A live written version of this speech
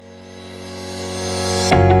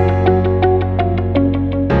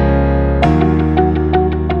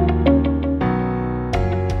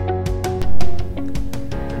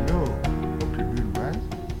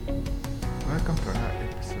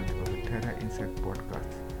Mindset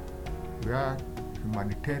Podcast, where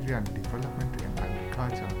humanitarian development and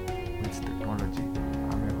agriculture meets technology.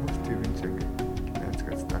 I'm your host, Steven Chege. Let's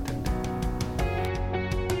get started.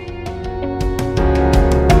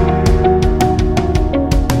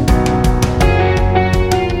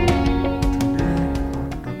 Today, I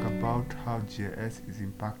want to talk about how GIS is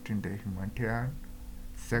impacting the humanitarian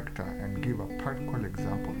sector and give a practical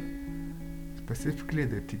example. Specifically,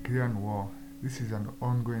 the Tigrayan War. This is an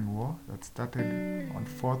ongoing war that started on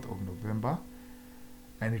 4th of November,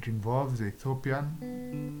 and it involves the Ethiopian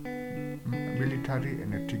military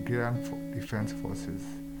and the Tigrayan defense forces.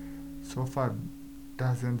 So far,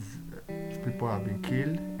 dozens of people have been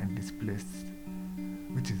killed and displaced,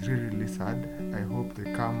 which is really sad. I hope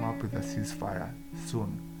they come up with a ceasefire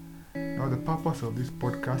soon. Now, the purpose of this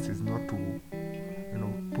podcast is not to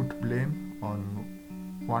put blame on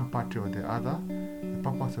one party or the other. The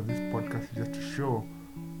purpose of this podcast is just to show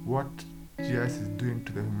what GIS is doing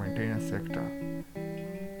to the humanitarian sector.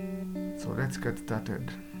 So let's get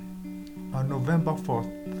started. On November 4th,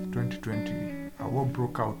 2020, a war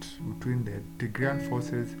broke out between the Tigrayan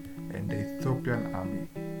forces and the Ethiopian army.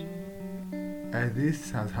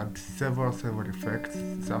 This has had several effects.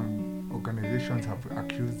 Some organizations have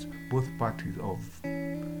accused both parties of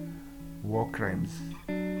war crimes,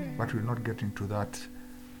 but we'll not get into that.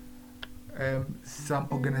 Some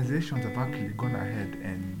organizations have actually gone ahead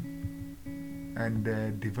and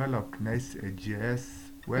developed nice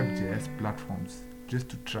WebGIS platforms just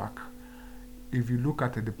to track. If you look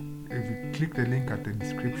at if you click the link at the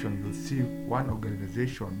description, you'll see one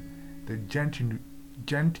organization, the Gent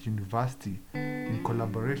University, in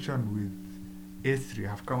collaboration with Esri,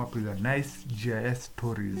 have come up with a nice GIS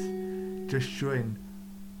stories, just showing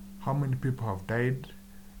how many people have died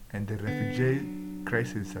and the refugee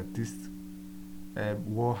crisis that this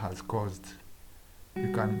war has caused.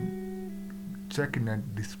 You can check in the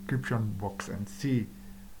description box and see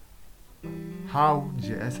how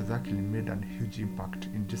GIS has actually made a huge impact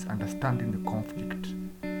in just understanding the conflict.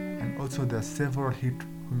 And also there are several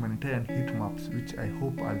humanitarian heat maps which I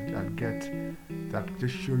hope I'll get, that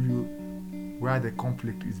just show you where the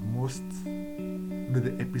conflict is most,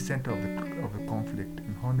 the epicenter of the conflict,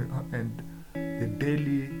 and the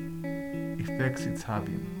daily effects it's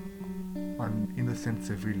having on innocent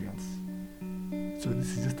civilians. So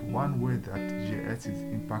this is just one way that GIS is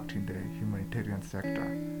impacting the humanitarian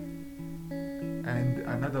sector. And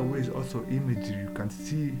another way is also imagery. You can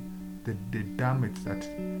see the damage that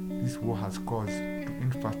this war has caused to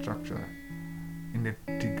infrastructure in the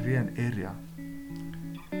Tigrayan area.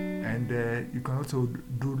 And you can also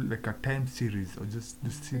do like a time series, or just to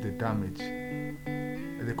see the damage,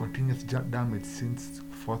 the continuous damage since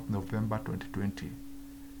 4th November 2020.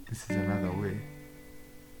 This is another way.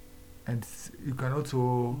 And you can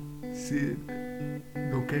also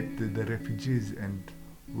locate the refugees and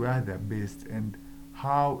where they're based, and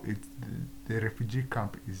how the refugee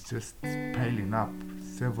camp is just piling up.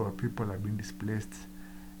 Several people have been displaced,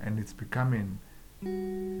 and it's becoming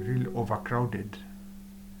really overcrowded.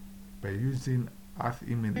 By using earth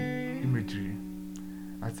imagery,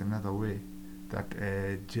 that's another way that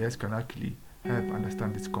GIS can actually help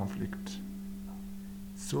understand this conflict.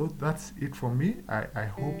 So that's it for me. I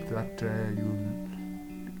hope that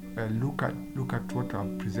you'll look at what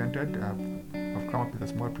I've presented. I've come up with a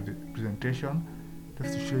small presentation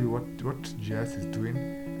just to show you what GIS is doing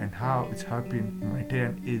and how it's helping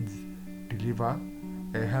humanitarian aids deliver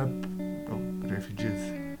help of refugees.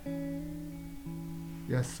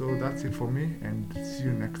 Yes, so that's it for me, and see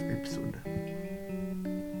you next episode.